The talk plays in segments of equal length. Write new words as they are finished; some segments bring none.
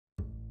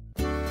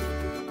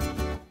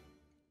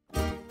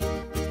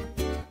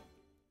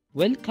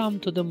Welcome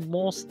to the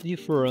most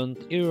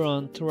different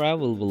Iran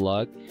travel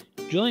vlog.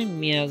 Join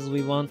me as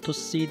we want to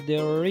see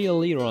the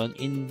real Iran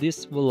in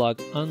this vlog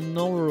on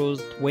Nowruz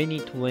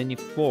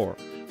 2024,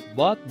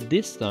 but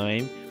this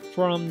time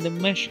from the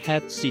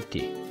Mashhad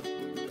city.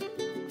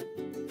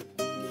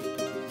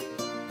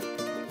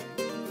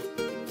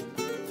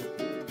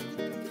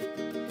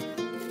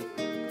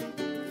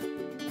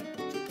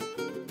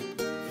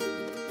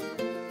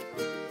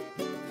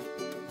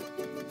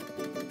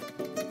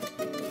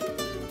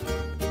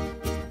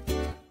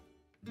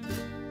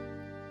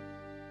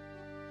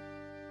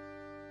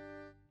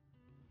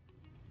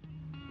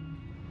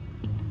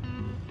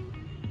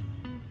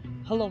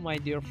 Hello my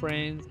dear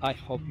friends, I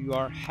hope you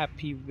are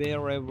happy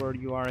wherever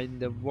you are in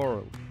the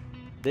world.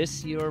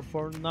 This year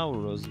for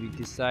Nowruz we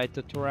decided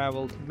to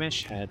travel to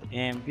Mashhad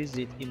and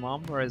visit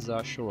Imam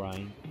Reza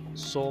Shrine.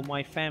 So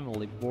my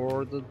family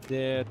boarded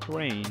the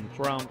train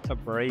from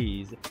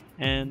Tabriz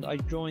and I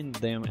joined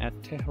them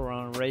at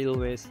Tehran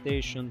railway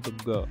station to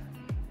go.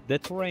 The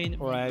train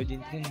arrived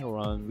in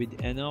Tehran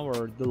with an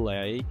hour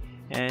delay,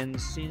 and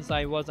since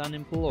I was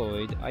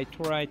unemployed, I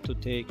tried to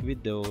take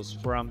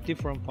videos from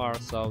different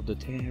parts of the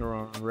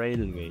Tehran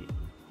railway.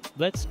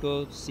 Let's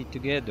go see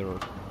together.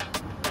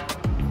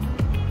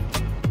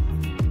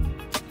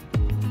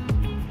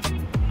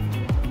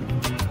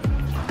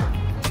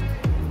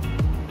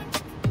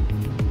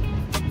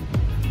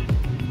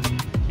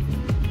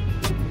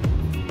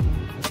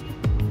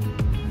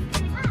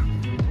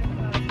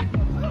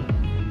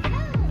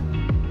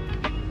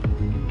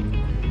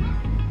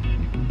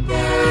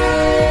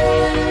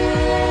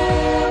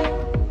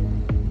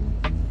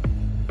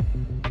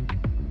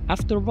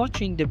 After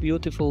watching the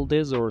beautiful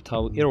desert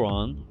of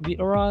Iran, we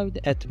arrived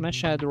at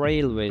Mashhad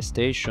railway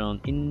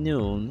station in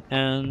noon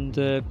and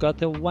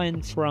got a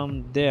van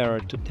from there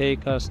to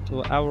take us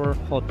to our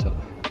hotel.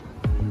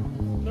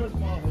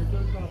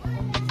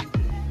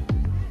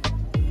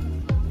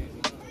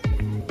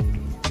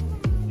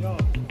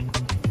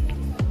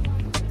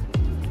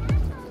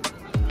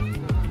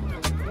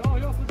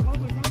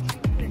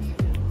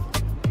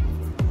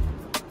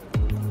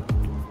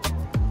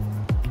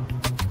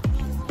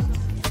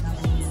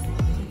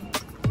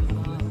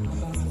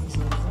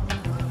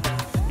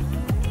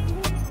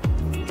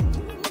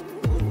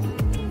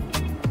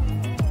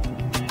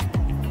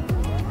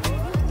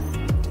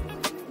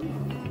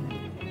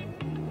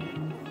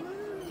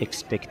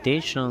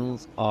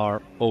 Expectations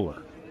are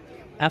over.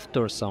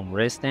 After some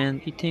rest and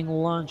eating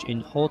lunch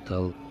in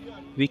hotel,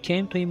 we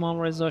came to Imam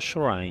Reza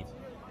Shrine.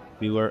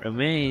 We were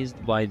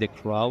amazed by the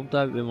crowd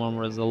of Imam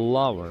Reza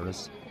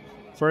lovers.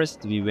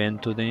 First we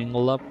went to the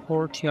Engelab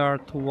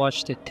courtyard to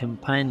watch the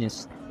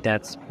timpanis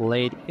that's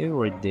played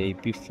every day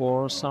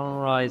before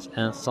sunrise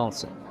and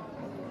sunset.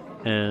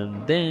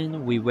 And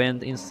then we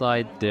went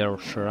inside their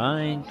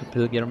shrine to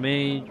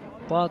pilgrimage,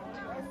 but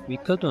we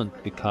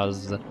couldn't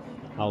because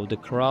of the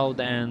crowd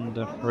and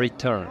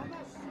returned.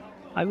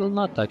 I will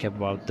not talk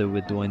about the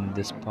video in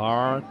this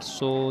part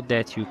so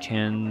that you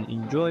can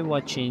enjoy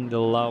watching the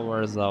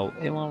lovers of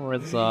Imam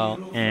Reza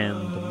and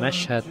the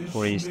Mashhad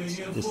tourist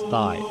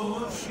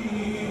style.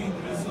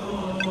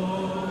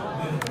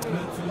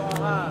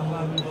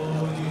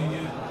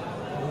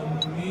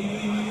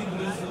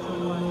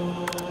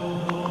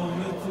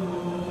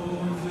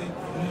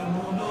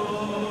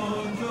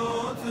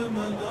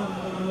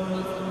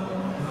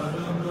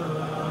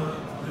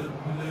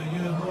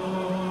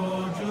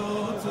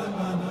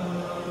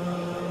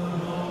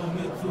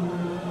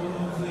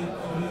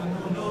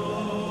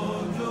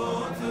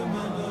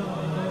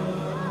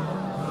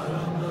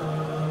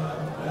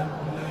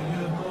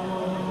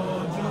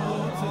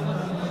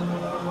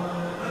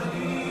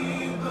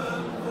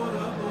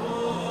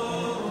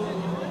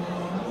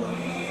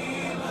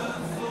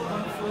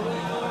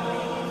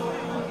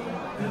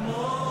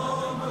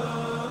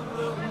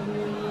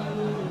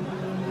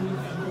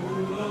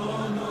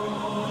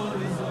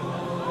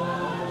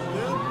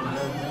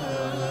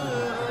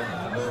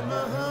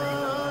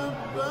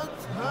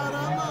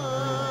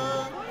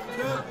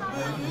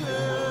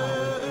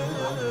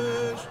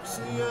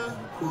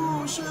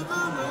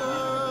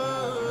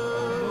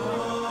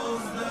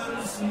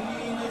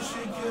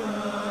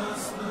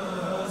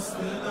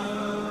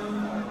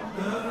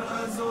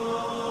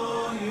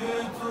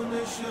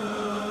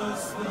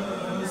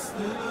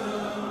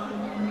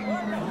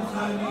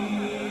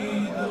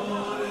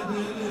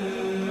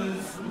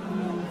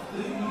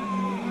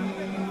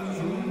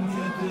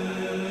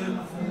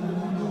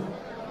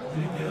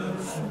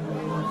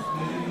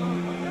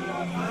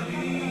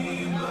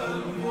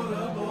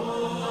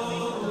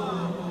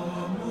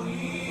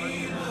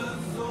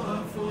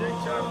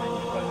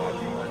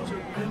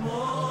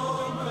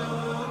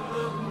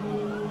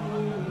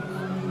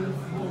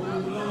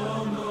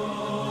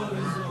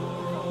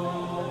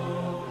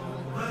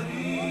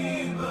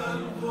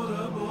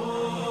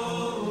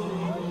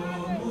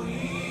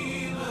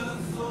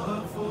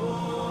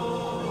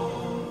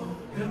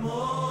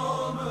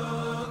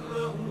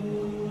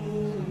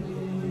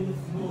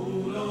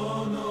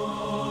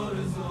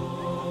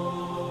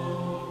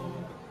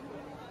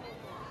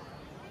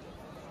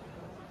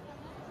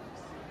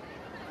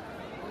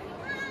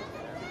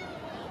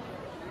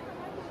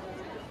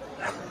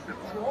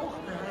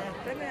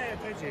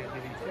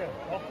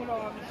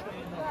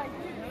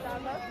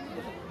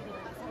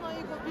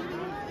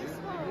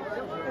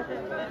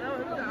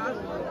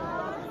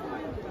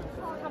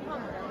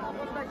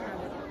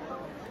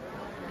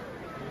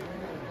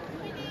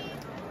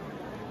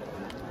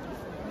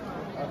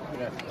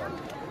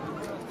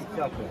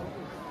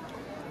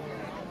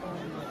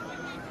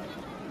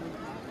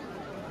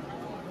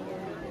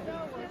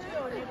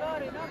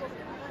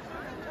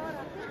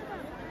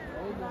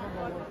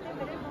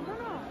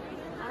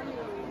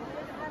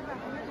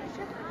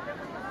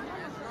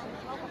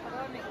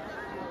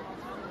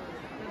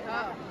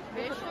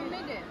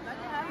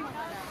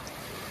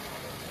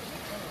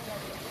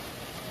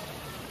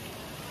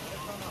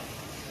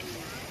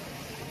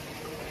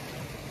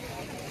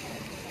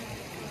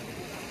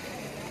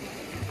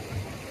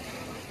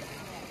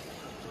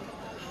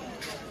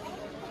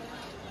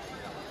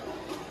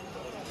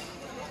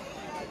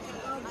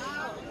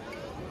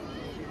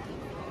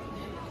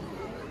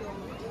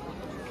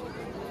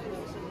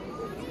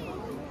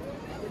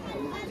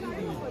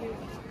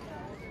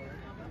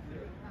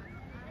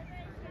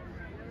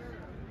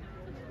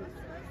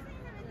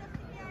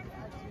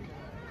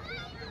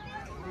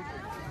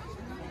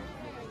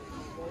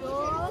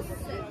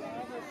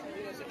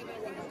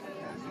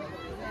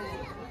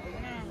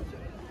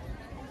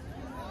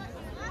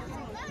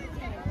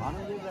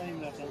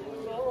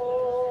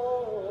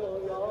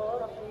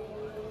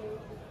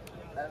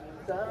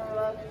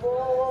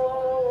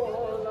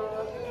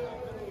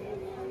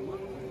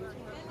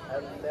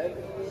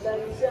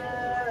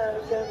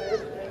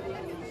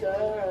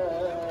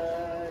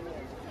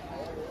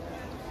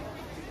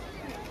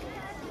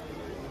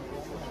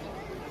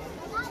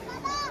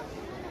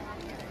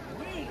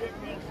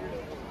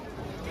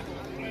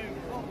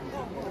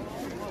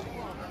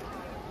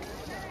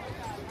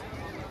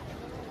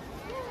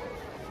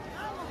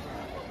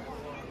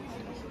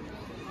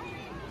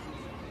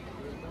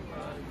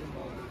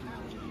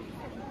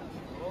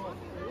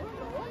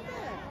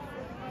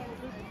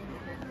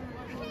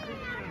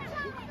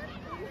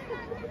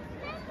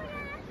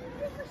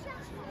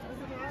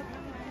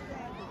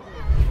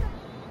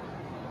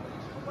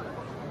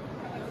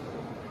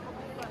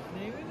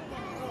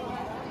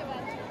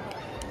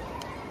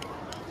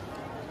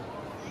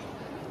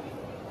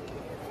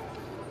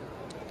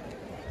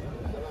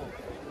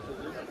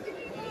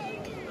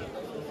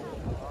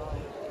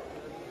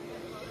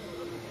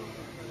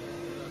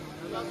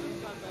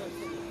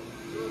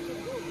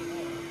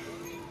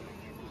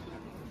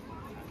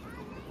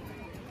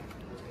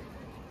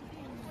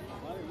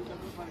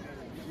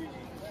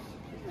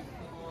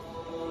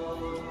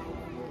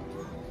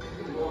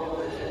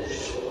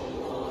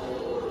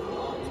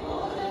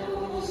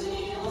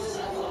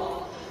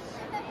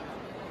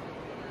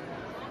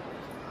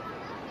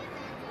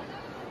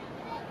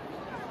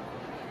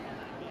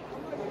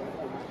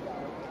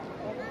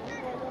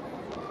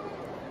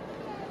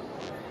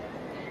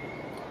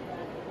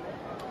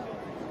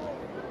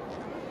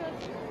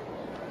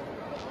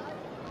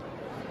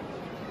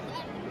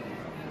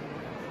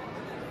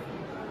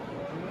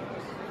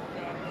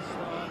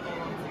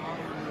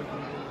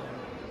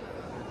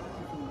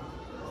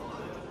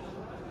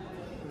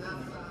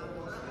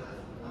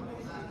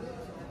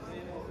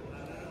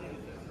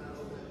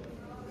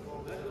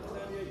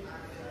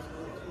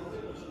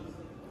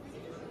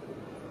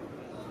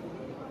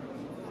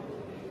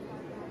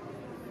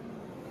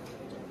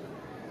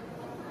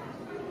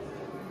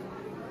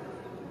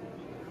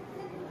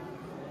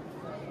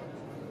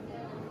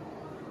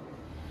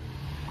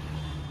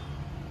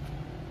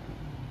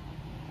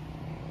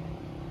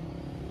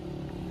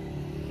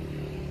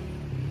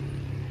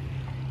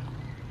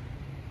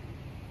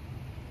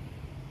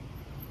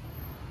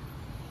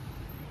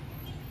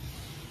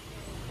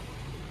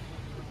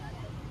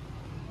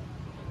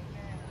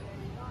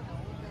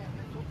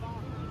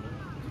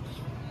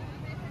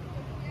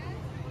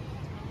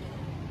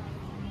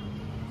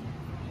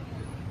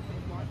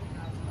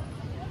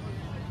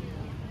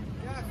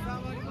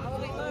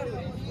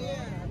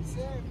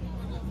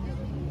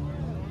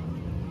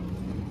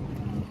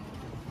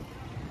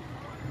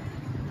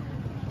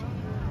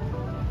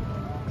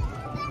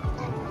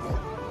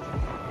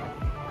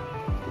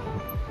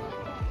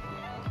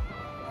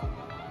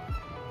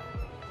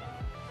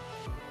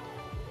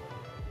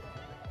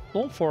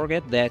 Don't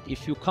forget that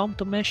if you come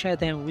to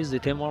Mashhad and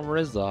visit Imam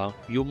Reza,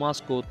 you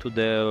must go to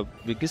the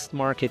biggest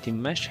market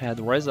in Mashhad,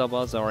 Reza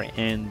Bazaar,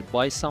 and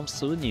buy some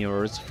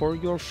souvenirs for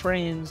your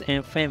friends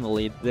and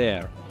family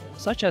there,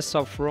 such as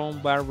saffron,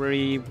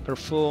 Burberry,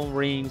 perfume,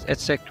 rings,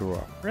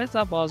 etc.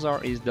 Reza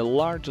Bazaar is the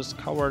largest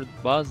covered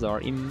bazaar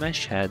in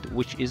Mashhad,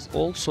 which is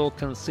also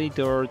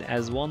considered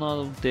as one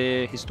of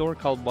the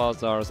historical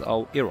bazaars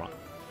of Iran.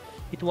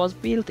 It was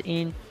built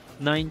in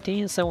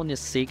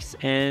 1976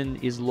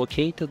 and is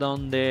located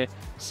on the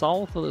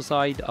south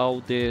side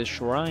of the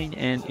shrine,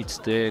 and it's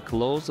the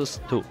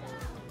closest to.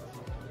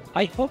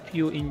 I hope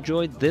you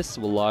enjoyed this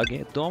vlog.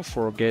 Don't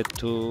forget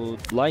to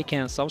like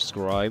and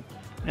subscribe,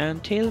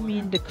 and tell me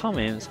in the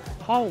comments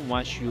how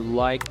much you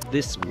liked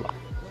this vlog.